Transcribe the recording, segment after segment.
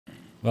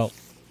Well,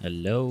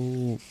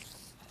 hello.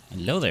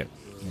 Hello there.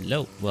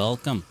 Hello.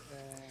 Welcome.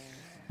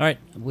 Alright,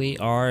 we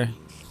are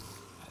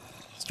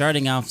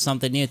starting off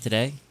something new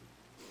today.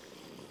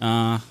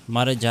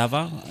 Modded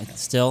Java.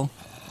 Still.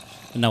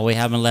 No, we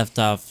haven't left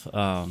off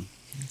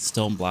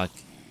Stone Block.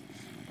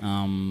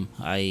 I'm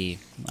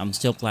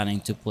still planning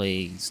to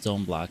play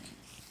Stone Block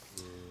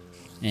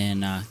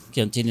and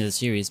continue the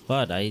series,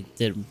 but I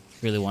did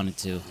really wanted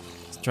to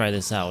try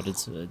this out.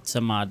 It's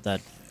a mod that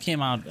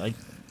came out I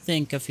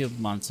think a few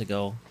months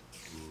ago.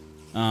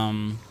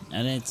 And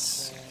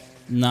it's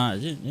not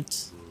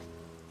it's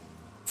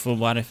from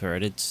what I've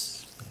heard,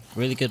 it's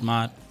really good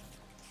mod.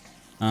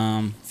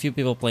 Few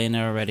people playing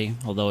it already,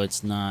 although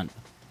it's not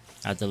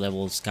at the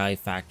level of Sky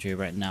Factory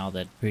right now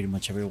that pretty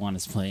much everyone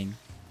is playing.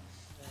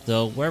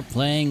 So we're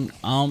playing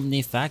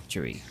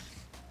OmniFactory.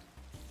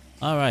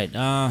 Alright,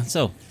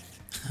 so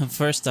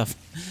first off,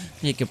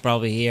 you can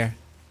probably hear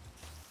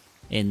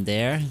in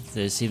there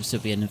seems to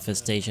be an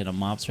infestation of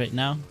mobs right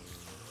now.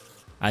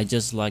 I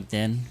just logged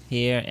in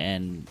here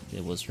and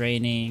it was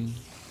raining,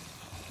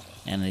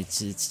 and it's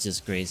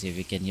just crazy. If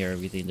you can hear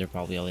everything, they're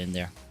probably all in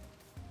there.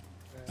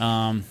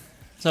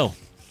 So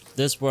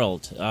this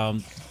world,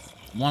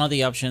 one of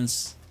the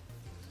options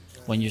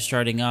when you're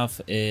starting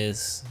off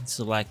is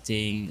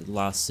selecting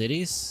Lost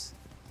Cities.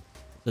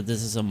 So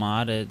this is a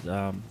mod.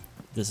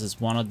 This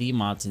is one of the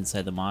mods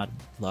inside the mod,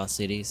 Lost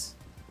Cities,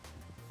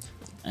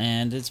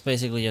 and it's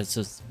basically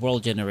just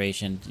world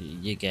generation.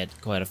 You get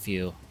quite a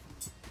few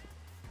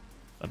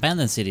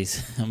abandoned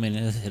cities. I mean,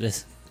 it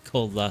is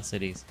called Lost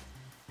Cities.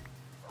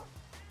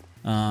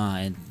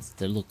 And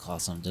they look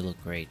awesome. They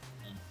look great.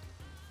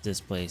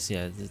 This place,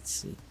 yeah,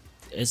 it's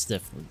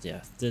different.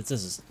 Yeah, this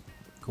is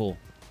cool.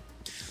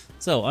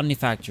 So,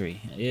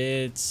 OmniFactory,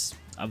 it's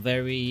a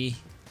very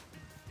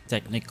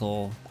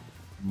technical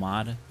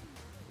mod.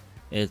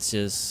 It's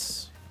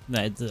just,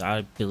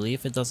 I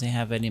believe it doesn't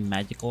have any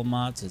magical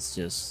mods. It's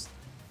just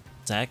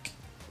tech.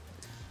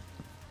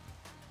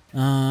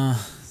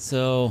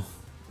 So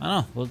I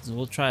don't know.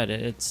 We'll try it.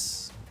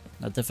 It's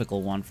a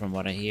difficult one from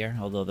what I hear.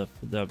 Although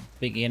the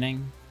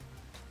beginning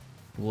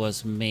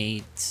was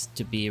made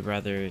to be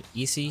rather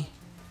easy,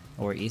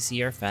 or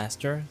easier,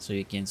 faster, so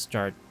you can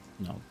start,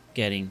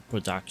 getting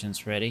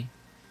productions ready.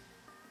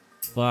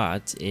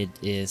 But it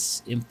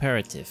is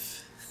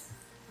imperative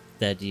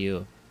that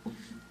you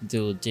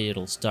do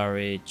digital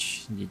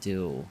storage.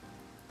 You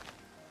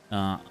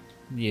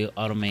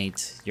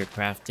automate your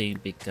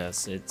crafting,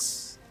 because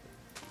it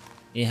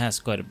has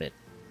quite a bit.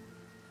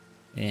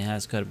 It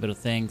has quite a bit of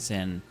things,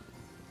 and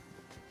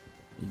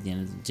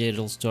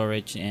digital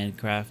storage and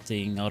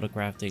crafting, auto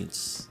crafting,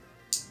 is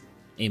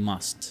a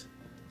must.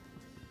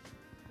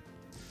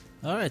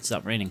 Alright,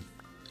 stop raining.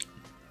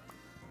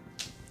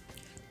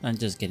 I'm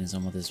just getting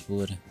some of this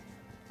wood.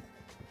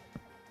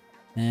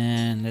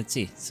 And let's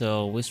see.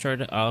 So we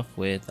started off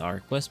with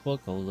our quest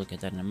book. I'll look at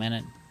that in a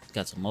minute.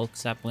 Got some oak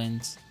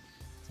saplings,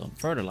 some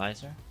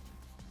fertilizer,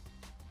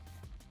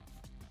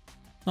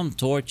 some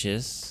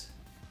torches,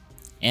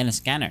 and a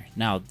scanner.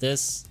 Now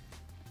this,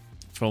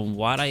 from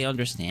what I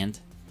understand,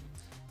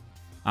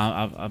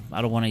 I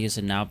don't want to use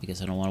it now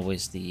because I don't want to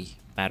waste the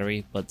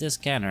battery, but this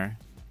scanner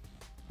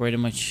pretty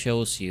much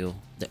shows you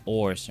the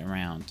ores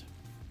around.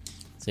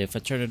 So if I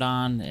turn it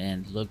on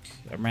and look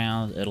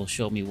around, it'll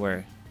show me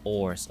where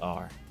ores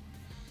are,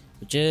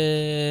 which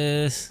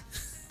is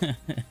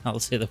I'll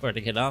say the word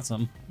again,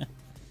 awesome.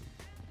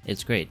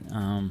 It's great.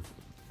 It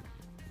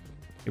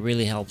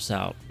really helps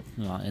out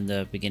in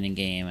the beginning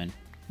game, and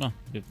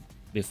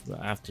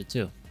after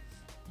too,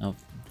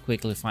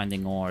 quickly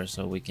finding ore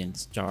so we can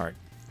start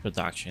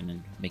production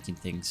and making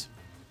things.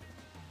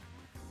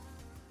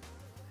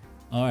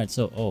 All right,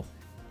 so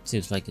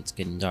seems like it's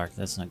getting dark.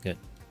 That's not good.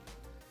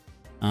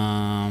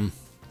 I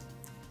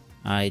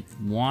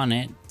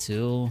wanted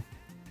to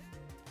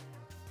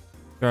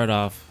start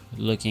off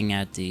looking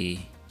at the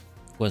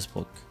quest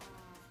book,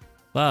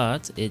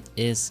 but it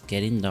is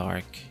getting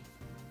dark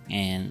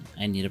and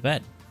I need a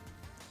bed.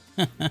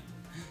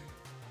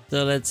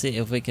 So let's see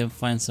if we can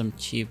find some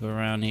cheap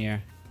around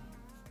here.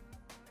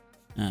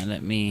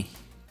 Let me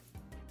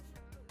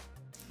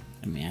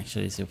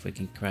actually see if we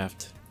can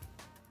craft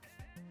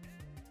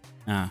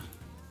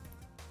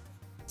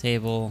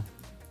table.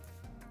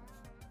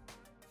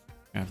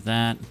 Craft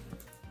that.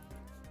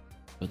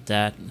 Put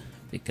that,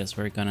 because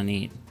we're gonna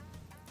need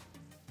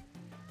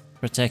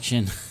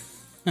protection.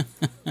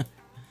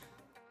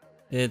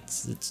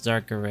 It's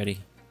dark already,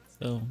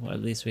 so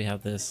at least we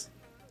have this.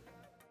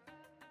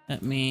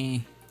 Let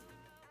me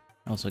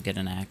also get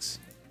an axe.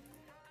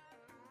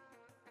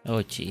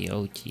 Oh gee.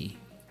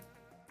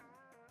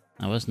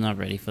 I was not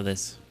ready for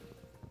this.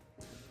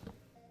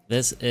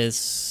 This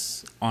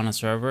is on a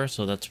server,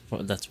 so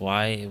that's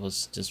why it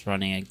was just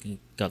running. It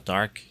got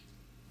dark.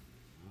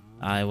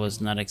 I was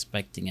not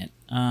expecting it.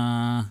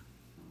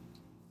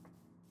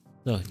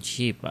 So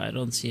cheap. I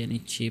don't see any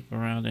cheap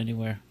around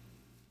anywhere.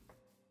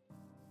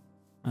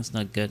 That's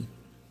not good.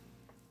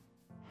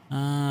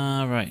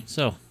 Right.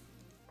 So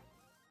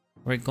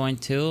we're going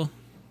to,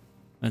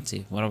 let's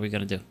see. What are we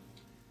gonna do?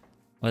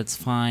 Let's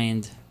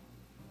find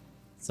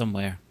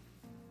somewhere.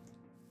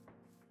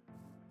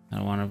 I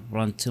don't want to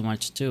run too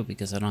much too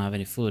because I don't have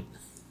any food.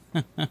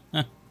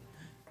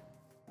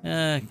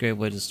 Great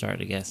way to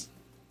start, I guess.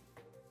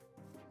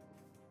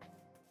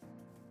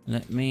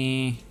 Let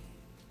me...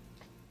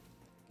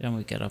 Can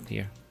we get up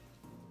here?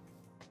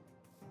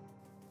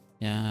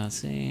 Yeah, let's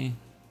see.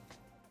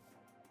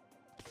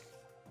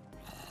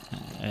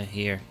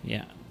 Here,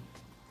 yeah.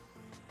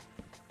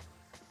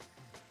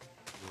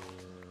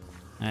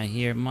 I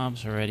hear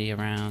mobs already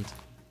around.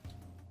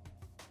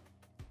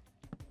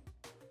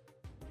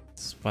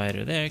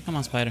 Spider there, come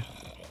on, spider.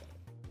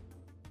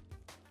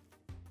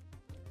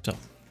 So,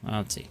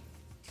 let's see.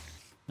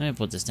 Let me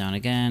put this down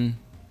again.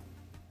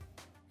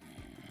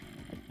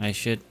 I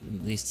should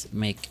at least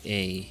make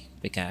a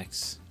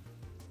pickaxe.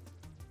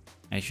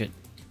 I should.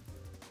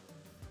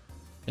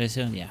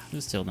 Yeah,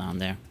 it's still down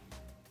there.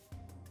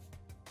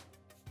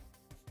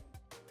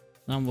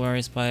 Don't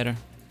worry, spider.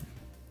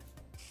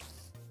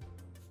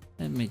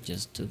 Let me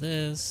just do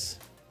this.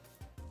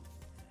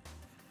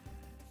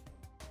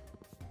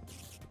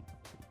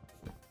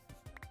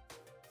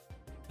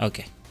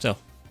 Okay, so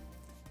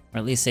we're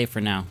at least safe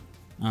for now.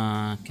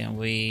 Can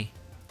we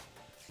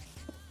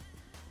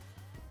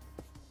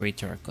read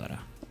terracotta?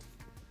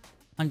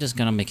 I'm just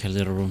gonna make a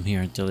little room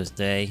here until this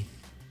day,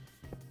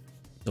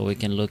 so we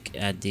can look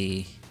at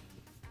the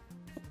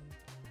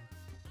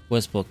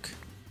quest book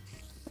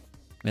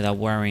without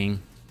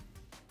worrying.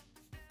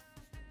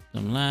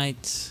 Some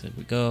light. There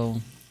we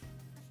go.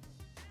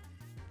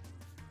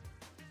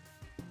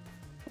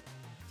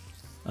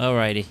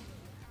 Alrighty.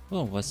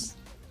 Oh,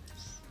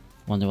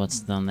 wonder what's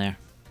down there.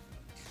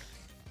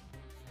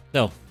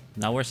 So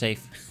now we're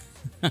safe.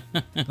 A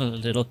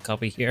little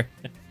copy here.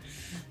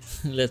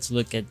 Let's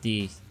look at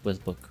the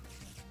quest book.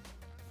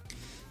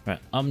 Right,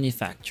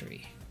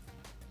 OmniFactory.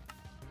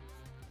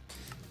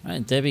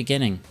 Right, the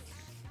beginning.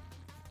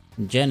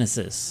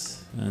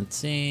 Genesis. Let's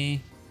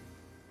see.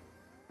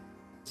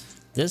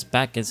 This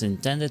pack is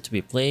intended to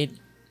be played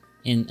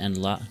in and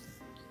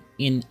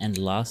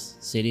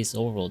Lost Cities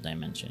overworld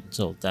dimension.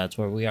 So that's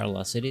where we are,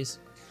 Lost Cities.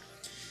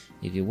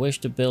 If you wish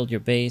to build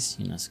your base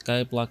in a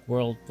skyblock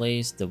world,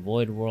 place the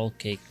void world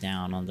cake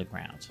down on the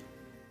ground.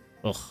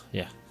 Oh,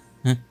 yeah.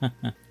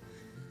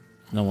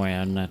 Don't worry,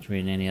 I'm not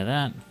reading any of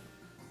that.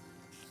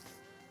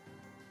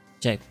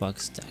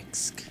 Checkbox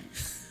task.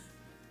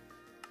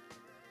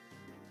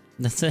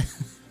 That's it.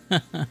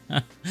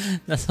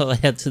 That's all I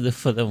had to do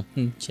for the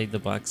one. Check the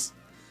box.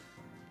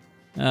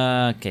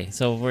 Okay,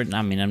 so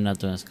I'm not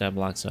doing a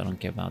skyblock, so I don't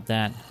care about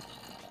that.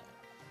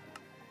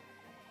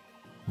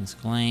 Let's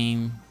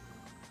claim.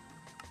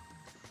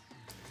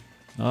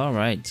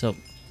 Alright, so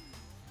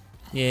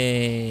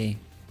yay.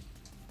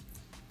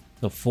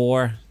 So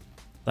 4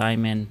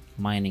 diamond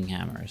mining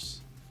hammers.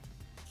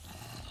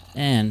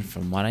 And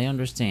from what I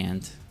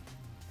understand,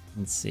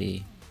 let's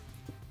see.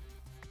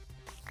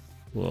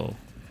 Whoa.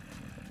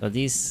 So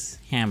these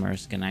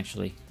hammers can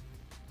actually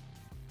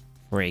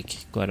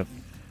break quite a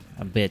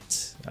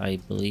bit. I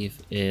believe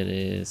it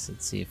is,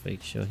 let's see if I can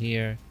show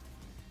here.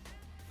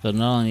 So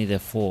not only the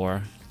 4,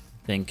 I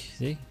think,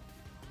 see?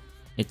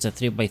 It's a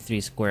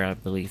 3x3 square, I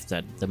believe,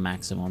 that the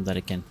maximum that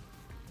it can.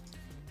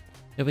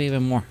 It'll be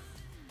even more.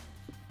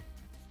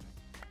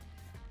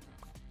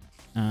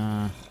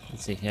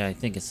 Let's see, yeah, I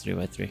think it's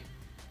 3x3.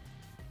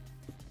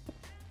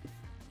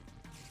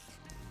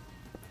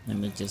 Let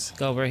me just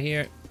go over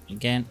here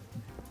again.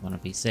 Want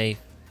to be safe.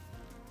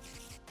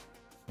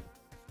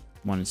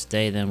 Want to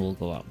stay, then we'll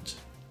go out.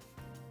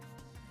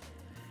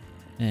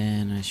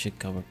 And I should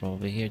cover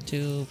probably here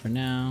too for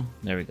now.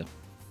 There we go.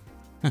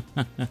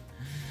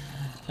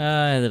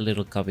 The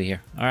little copy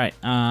here. All right.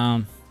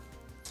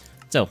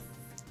 So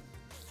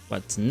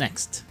what's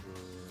next?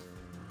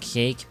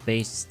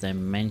 Cake-based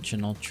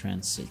dimensional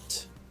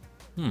transit.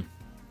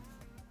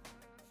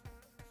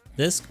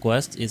 This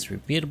quest is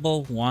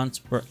repeatable once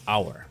per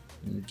hour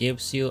and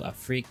gives you a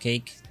free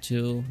cake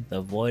to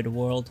the void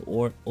world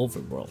or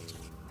overworld.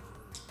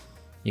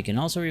 You can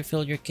also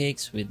refill your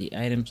cakes with the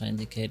items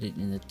indicated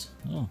in it.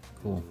 Oh,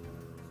 cool.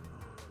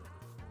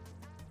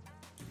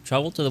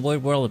 Travel to the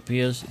void world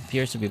appears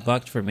to be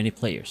bugged for many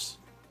players.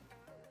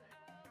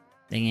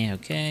 Thingy,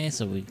 okay,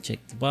 so we check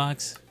the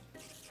box.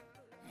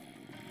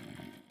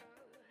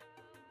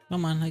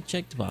 Come on, I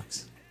checked the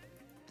box.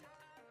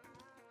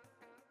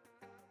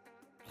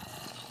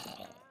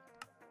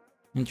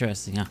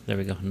 Interesting, huh? There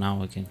we go.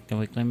 Now we can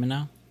we claim it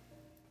now?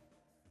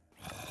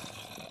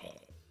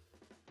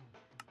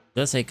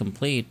 Does say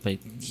complete,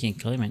 but you can't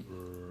claim it.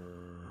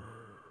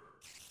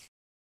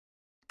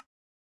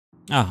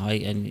 Oh, I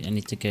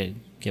need to get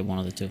one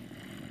of the 2.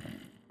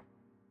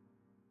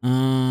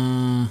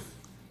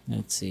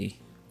 Let's see.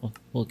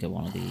 We'll get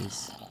one of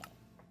these.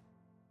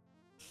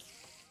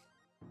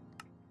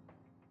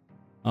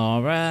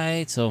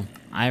 Alright, so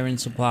iron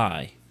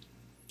supply.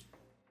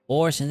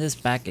 Ores in this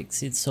pack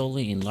exist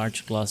solely in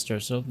large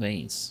clusters of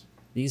veins.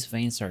 These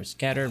veins are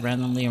scattered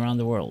randomly around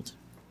the world.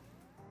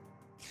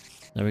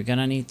 So we're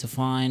gonna need to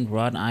find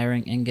wrought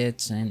iron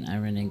ingots and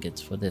iron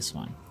ingots for this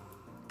one.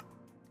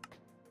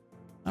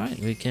 Alright,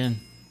 we can.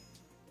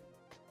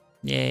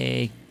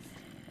 Yay.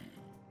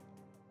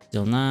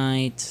 Still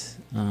night.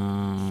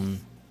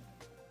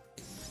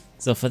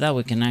 So for that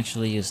we can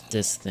actually use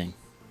this thing.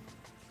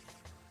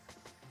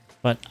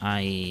 But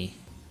let's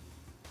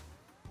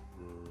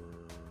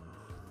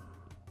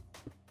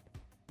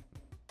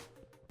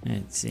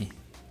see.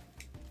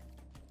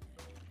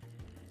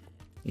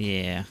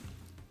 Yeah.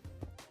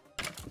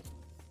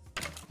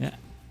 Yeah.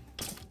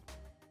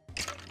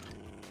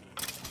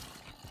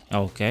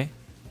 Okay.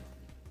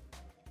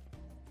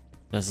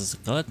 There's a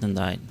skeleton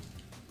died.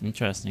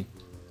 Interesting.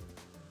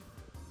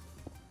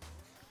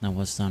 Now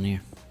what's down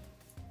here?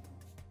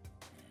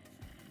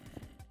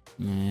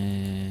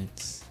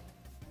 Let's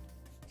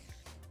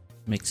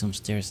make some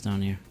stairs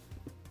down here.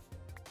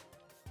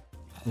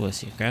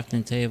 What's your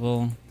crafting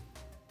table?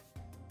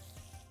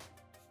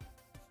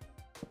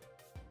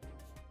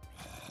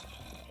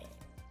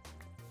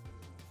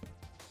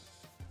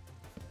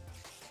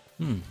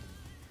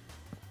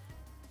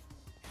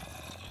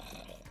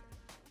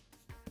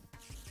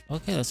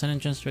 Okay, that's an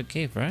entrance to a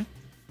cave, right?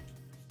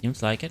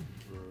 Seems like it.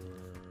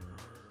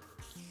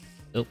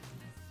 Oh.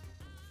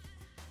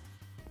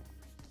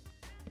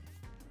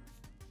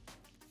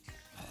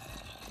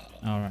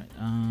 Alright,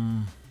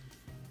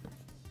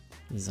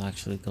 this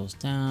actually goes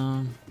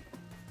down.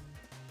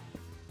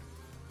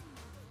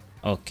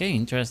 Okay,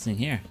 interesting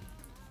here.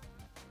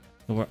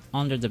 So we're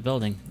under the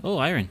building. Oh,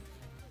 iron.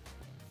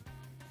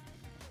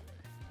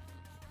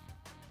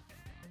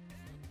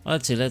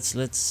 Let's see,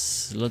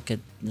 let's look at,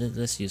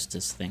 let's use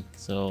this thing.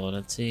 So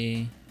let's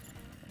see.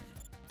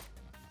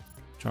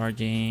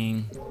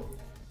 Charging.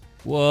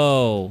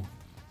 Whoa.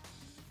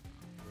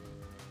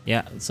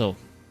 Yeah, so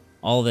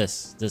all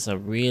this is a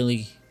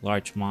really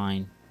large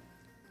mine.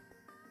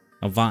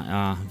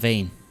 A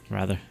vein,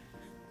 rather.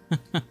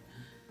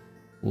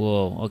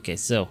 Whoa, okay,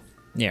 so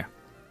here.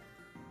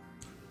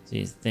 So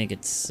you think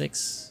it's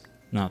 6?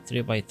 No,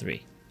 3 by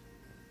 3.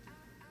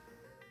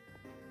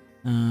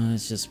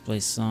 Let's just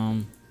place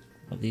some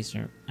of these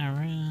are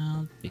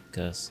around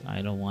because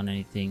I don't want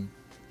anything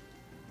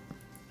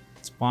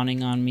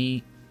spawning on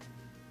me.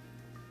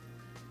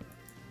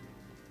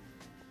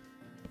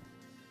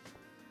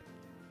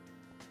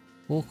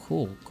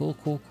 Cool.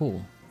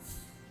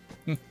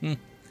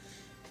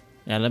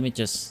 Yeah, let me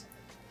just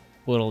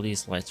put all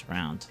these lights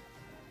around.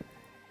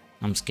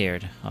 I'm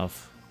scared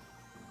of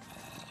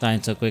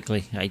dying so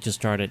quickly. I just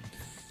started.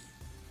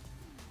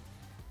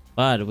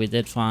 But we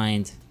did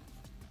find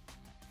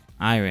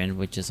iron,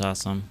 which is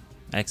awesome.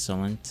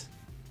 Excellent.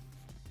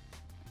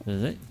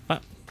 Is it?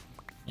 But,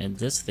 and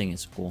this thing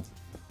is cool.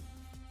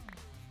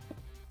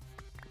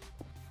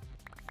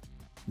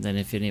 Then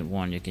if you need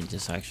one, you can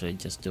just actually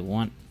just do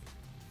one.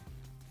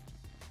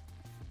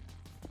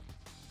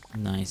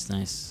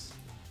 Nice.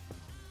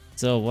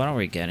 So what are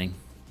we getting?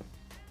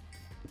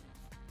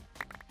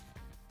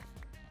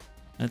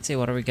 Let's see,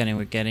 what are we getting?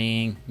 We're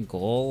getting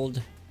gold,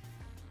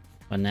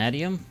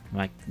 vanadium,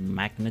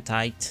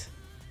 magnetite.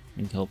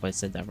 I hope I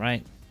said that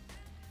right.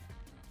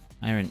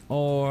 Iron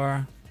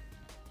ore.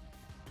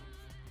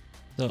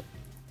 So,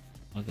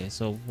 okay,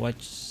 so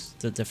what's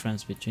the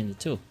difference between the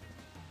two?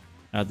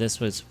 This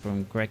was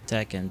from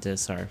Gregtech and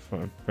this are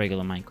for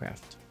regular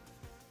Minecraft.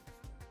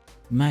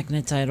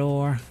 Magnetite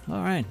ore.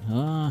 Alright,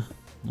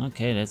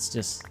 okay, let's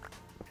just,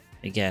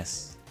 I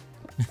guess,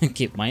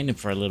 keep mining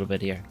for a little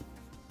bit here.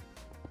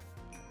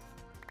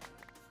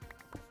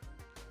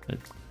 But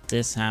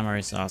this hammer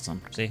is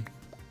awesome, see?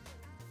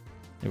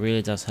 It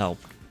really does help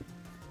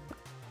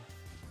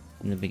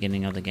in the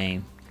beginning of the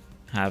game,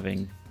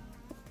 having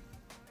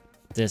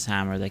this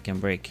hammer that can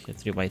break a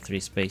 3 by 3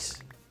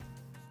 space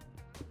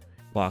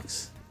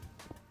blocks.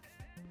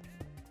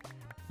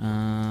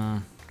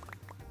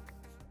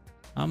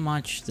 How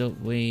much do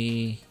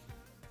we...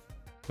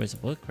 Where's the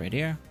book? Right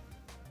here.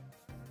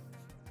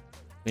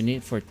 We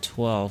need for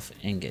 12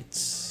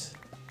 ingots.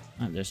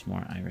 Oh, there's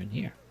more iron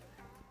here.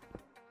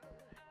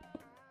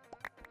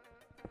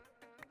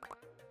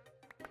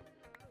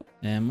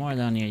 And more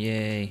down here,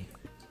 yay.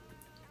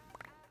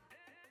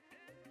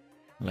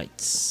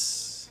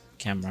 Lights.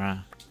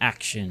 Camera.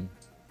 Action.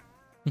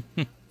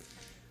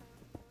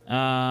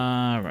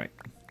 Right.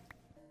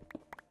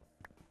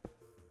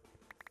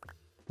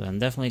 So I'm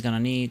definitely gonna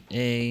need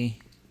a...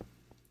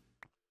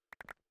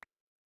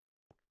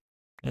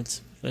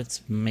 Let's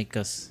make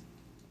us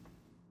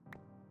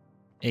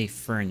a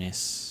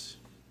furnace.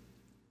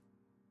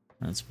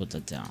 Let's put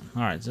that down.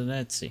 Alright, so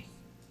let's see.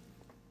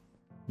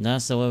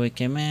 That's the way we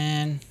came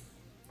in.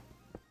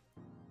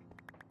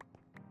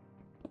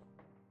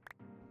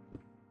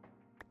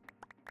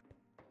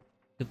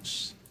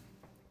 Oops.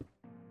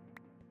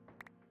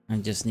 I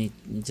just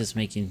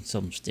making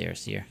some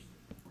stairs here.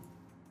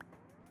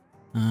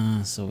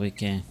 So we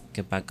can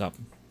get back up.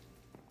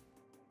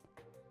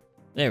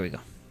 There we go.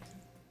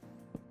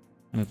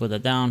 Let me put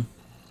that down.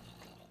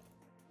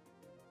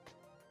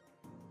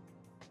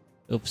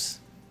 Oops.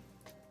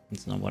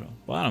 That's not what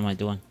am I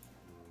doing?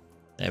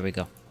 There we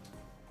go.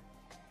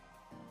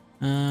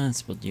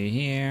 Let's put you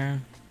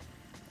here.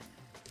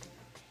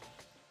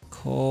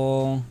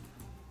 Coal.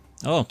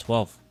 Oh,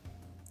 12.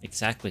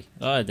 Exactly.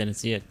 Oh, I didn't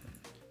see it.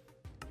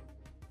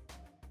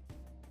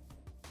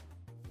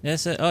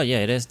 Yes. Oh, yeah,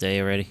 it is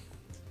day already.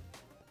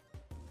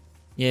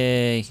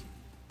 Yay. Is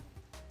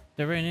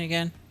it raining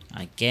again?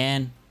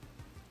 Again.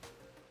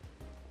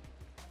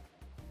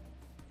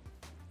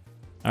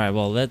 All right.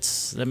 Well, let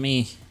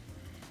me.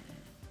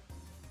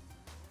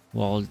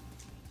 Well,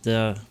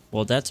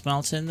 that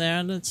melts in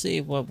there. Let's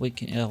see what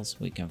else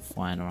we can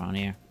find around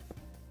here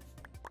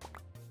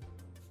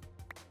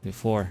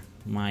before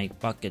my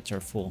buckets are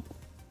full.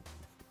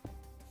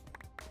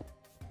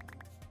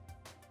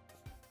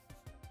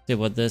 See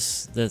what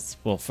this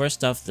well,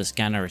 first off, the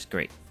scanner is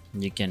great.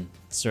 You can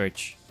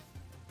search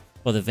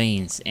for the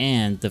veins,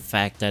 and the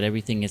fact that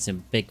everything is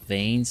in big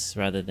veins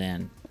rather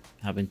than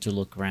having to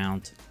look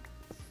around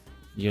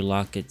your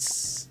luck.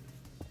 It's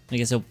like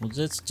I said,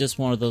 it's just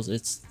one of those,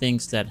 it's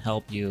things that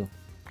help you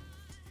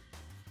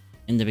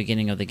in the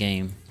beginning of the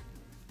game.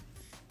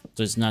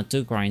 So it's not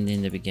too grindy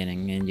in the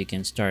beginning, and you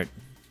can start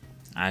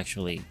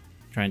actually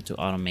trying to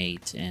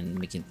automate and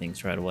making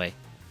things right away.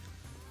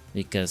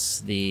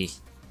 Because the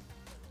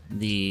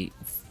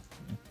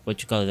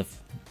what you call it,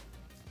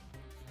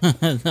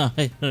 no,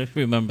 I don't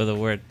remember the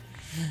word.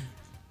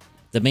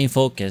 The main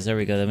focus, there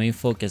we go, the main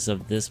focus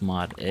of this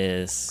mod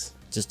is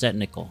just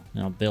technical,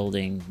 you know,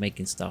 building,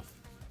 making stuff.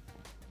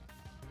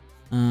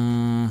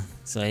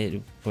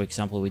 So for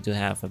example, we do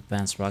have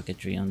advanced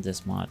rocketry on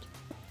this mod.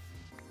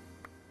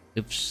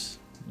 Oops,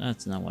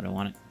 that's not what I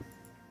wanted.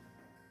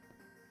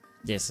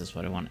 This is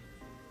what I wanted.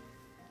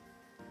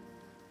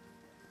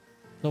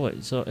 So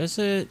wait, so is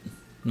it?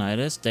 No, it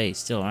is day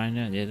still, right?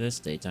 Yeah, it is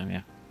daytime,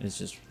 yeah. It's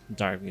just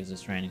dark because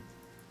it's raining.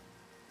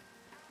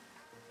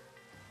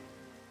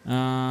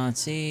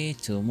 Let's see,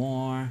 2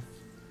 more.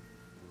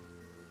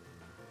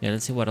 Yeah,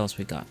 let's see what else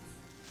we got.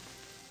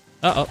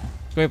 Uh-oh,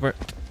 creeper.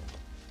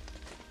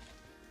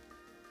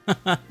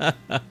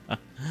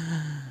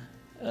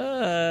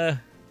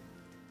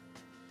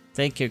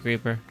 Thank you,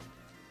 creeper.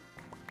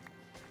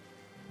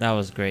 That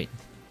was great.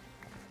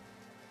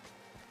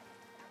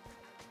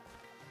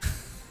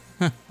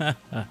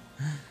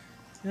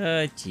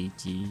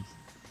 GG.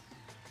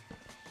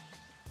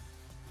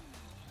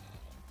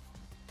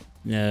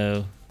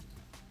 No.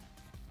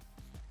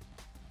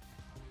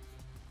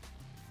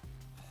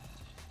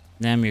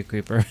 Damn you,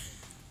 creeper.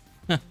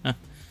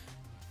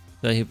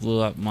 So he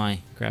blew up my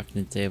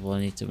crafting table. I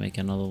need to make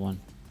another one.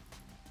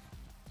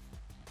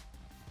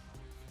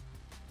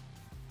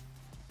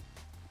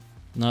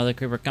 Another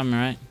creeper coming,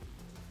 right?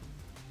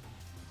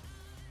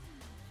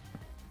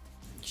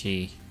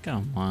 Gee,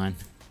 come on.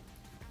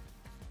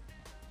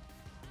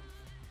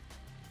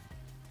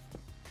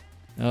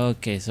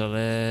 Okay, so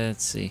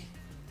let's see.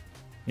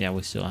 Yeah,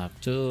 we still have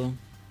 2.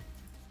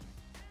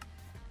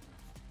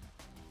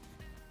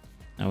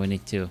 Now we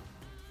need 2.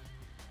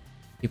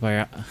 Keep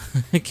our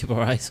keep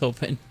our eyes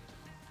open.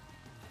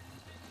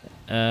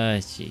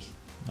 Gee.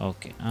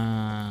 Okay.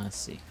 Let's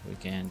see. We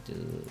can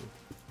do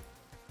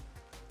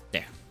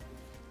there.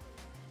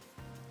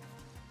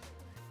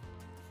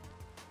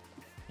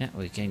 Yeah,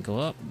 we can go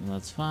up.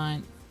 That's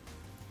fine.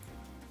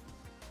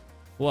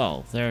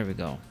 Well, there we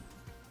go.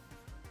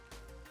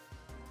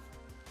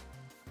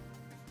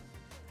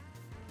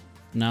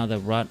 Now the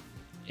wrought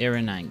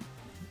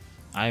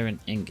iron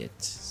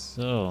ingot.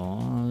 So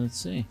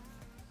let's see.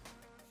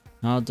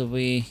 How do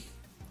we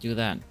do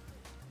that?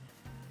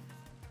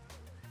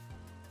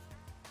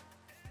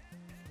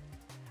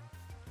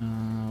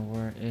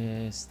 Where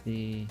is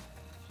the?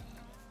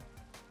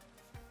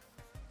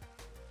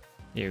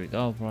 Here we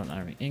go. Wrought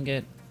iron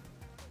ingot.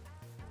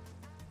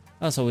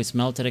 Oh, so we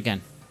smelt it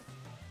again.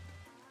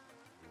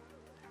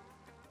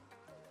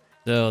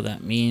 So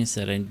that means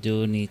that I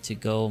do need to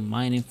go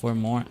mining for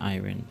more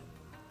iron.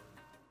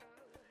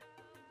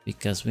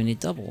 Because we need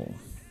double.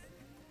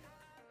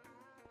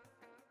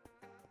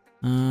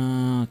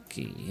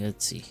 Okay,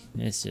 let's see.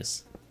 Let's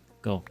just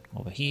go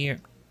over here.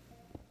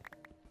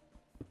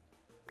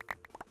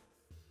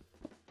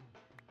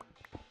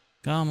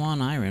 Come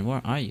on, iron,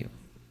 where are you?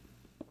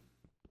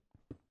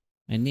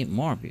 I need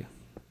more of you.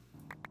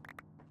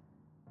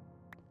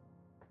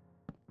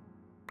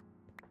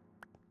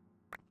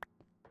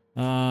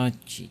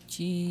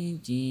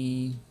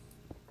 GG.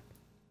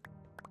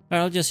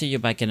 Alright, I'll just see you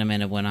back in a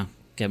minute when I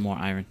get more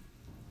iron.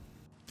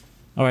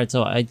 Alright,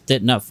 so I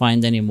did not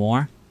find any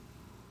more.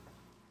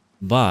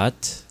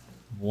 But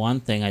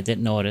one thing I did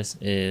notice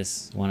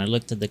is when I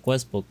looked at the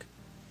quest book,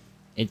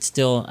 it's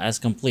still as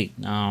complete.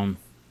 I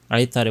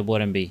thought it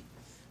wouldn't be.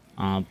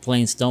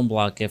 Plain stone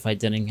block, if I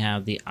didn't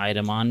have the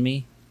item on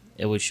me,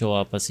 it would show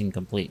up as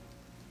incomplete.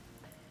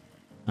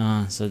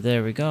 So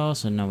there we go.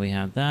 So now we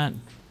have that.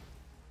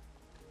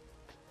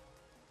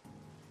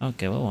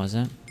 Okay, what was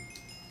that?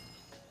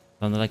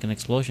 Sounded like an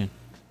explosion.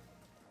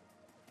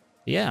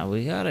 Yeah,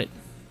 we got it.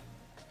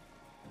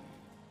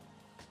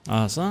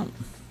 Awesome.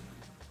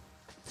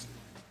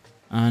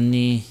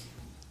 Omni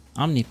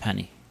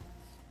penny.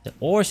 The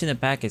ores in the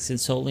packet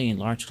sit solely in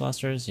large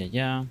clusters.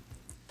 Yeah.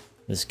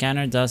 The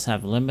scanner does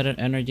have limited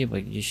energy,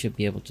 but you should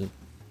be able to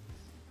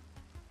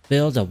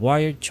Build a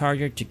wired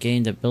charger to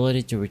gain the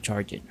ability to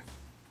recharge it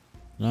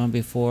long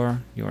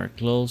before you are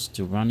close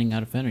to running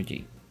out of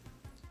energy.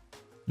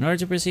 In order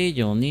to proceed,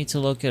 you'll need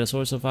to locate a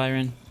source of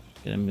iron.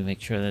 Let me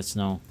make sure that's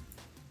still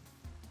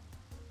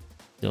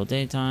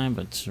daytime,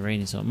 but it's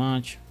raining so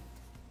much.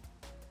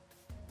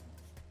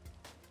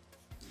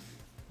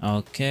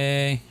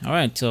 Okay,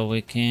 alright, so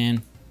we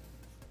can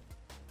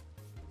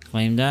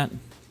claim that.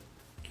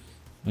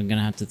 We're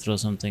gonna have to throw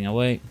something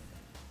away.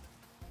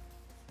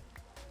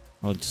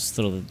 I'll just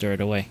throw the dirt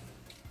away.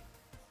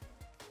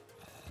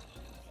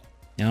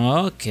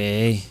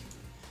 Okay.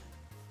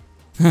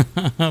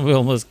 We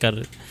almost got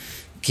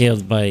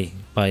killed by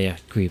a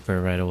creeper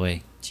right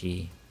away.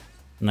 Gee,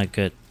 not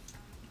good.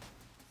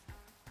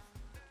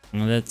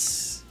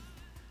 Let's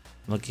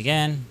look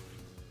again.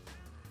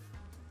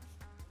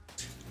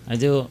 I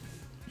do,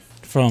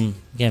 from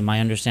again my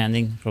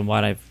understanding from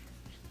what I've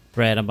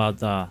read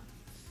about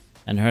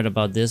and heard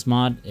about this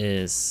mod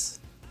is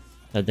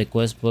that the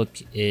quest book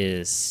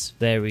is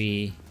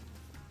very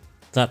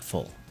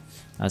thoughtful.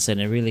 I said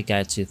it really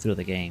guides you through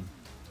the game.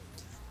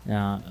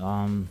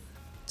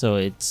 So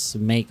it's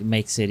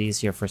makes it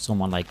easier for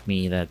someone like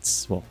me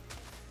that's, well,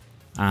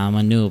 I'm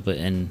a noob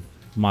in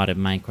modded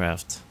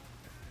Minecraft.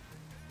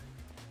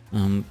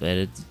 But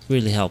it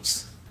really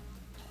helps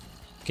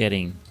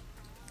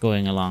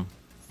going along.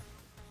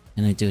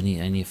 And I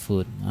need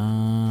food.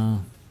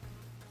 I'm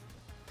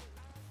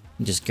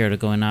just scared of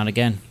going out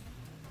again.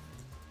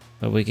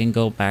 But we can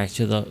go back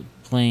to the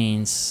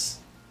plains.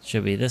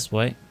 Should be this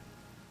way.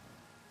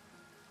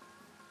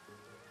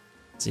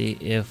 See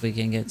if we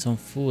can get some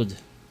food.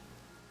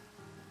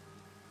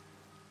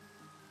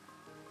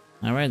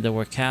 Alright, there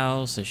were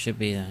cows. There should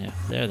be. Yeah,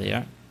 there they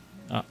are.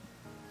 Oh,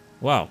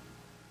 wow.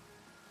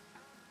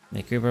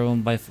 The creeper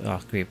went by.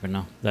 Oh, creeper,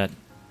 no. That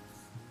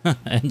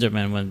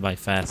Enderman went by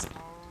fast.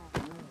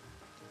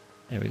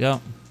 There we go.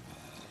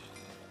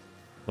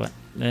 What?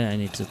 I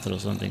need to throw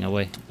something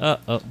away.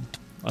 Oh.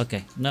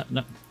 Okay. No.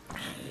 No.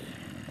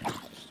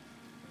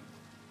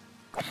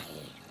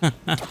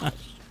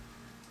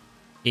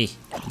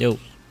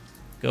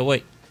 Go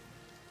away.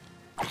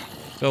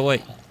 Go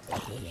away.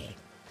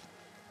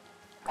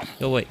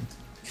 Go away.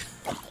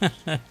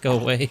 Go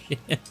away.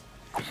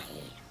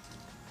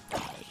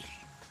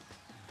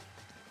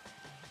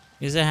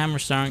 Is the hammer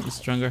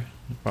stronger?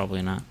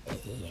 Probably not.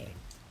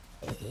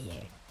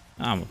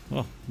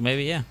 Well,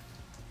 maybe yeah.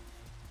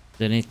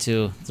 They need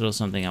to throw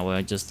something away.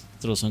 I just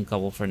throw some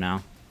cobble for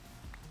now.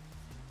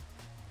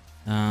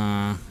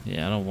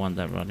 Yeah, I don't want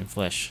that rotting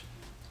flesh.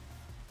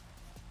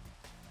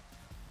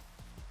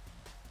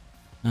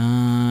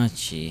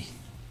 Gee.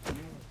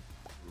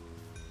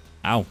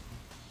 Ow.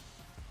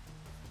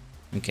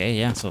 Okay,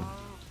 yeah, so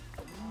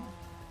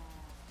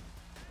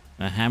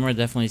the hammer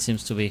definitely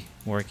seems to be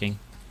working.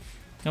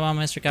 Come on,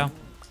 Mr. Cow.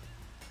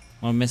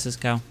 Or Mrs.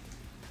 Cow.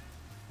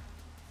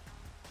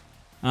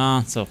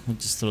 So we'll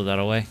just throw that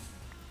away.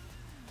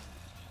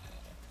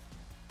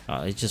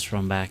 Let's just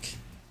run back.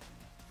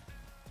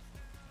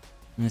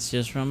 Let's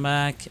just run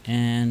back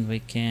and we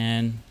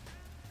can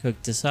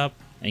cook this up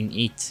and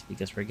eat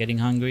because we're getting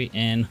hungry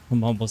and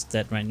I'm almost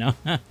dead right now.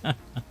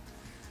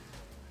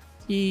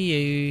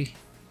 Yeah.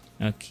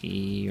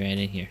 Okay, right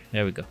in here.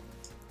 There we go.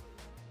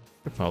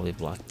 We'll probably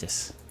block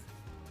this.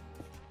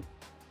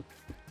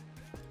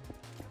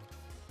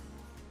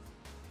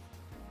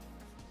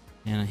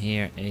 And I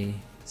hear a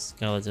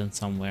skeleton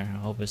somewhere. I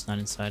hope it's not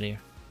inside here.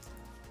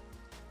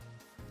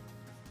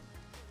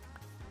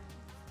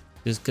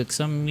 Just cook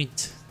some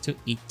meat to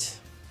eat.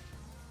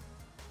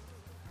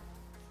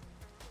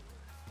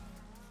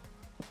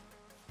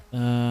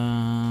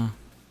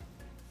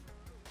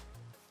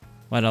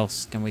 What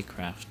else can we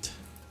craft?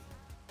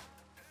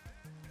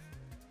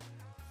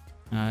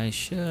 I'll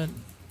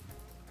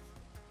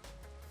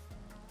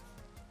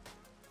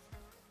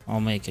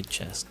make a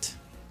chest.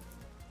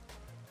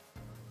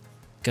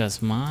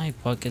 Because my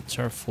pockets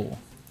are full.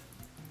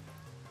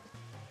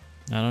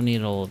 I don't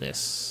need all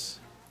this.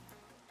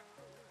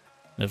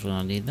 Definitely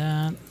don't need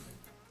that.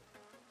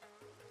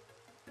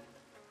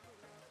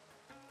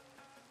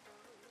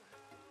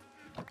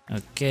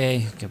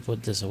 Okay, I can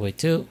put this away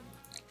too.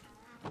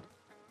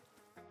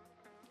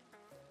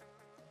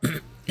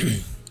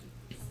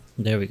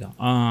 There we go.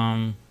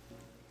 Alright,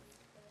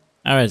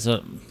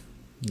 so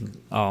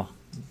oh.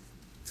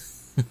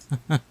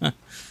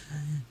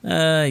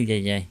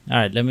 Yeah.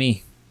 Alright, let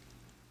me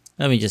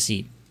just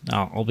eat.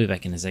 I'll be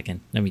back in a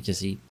second. Let me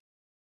just eat.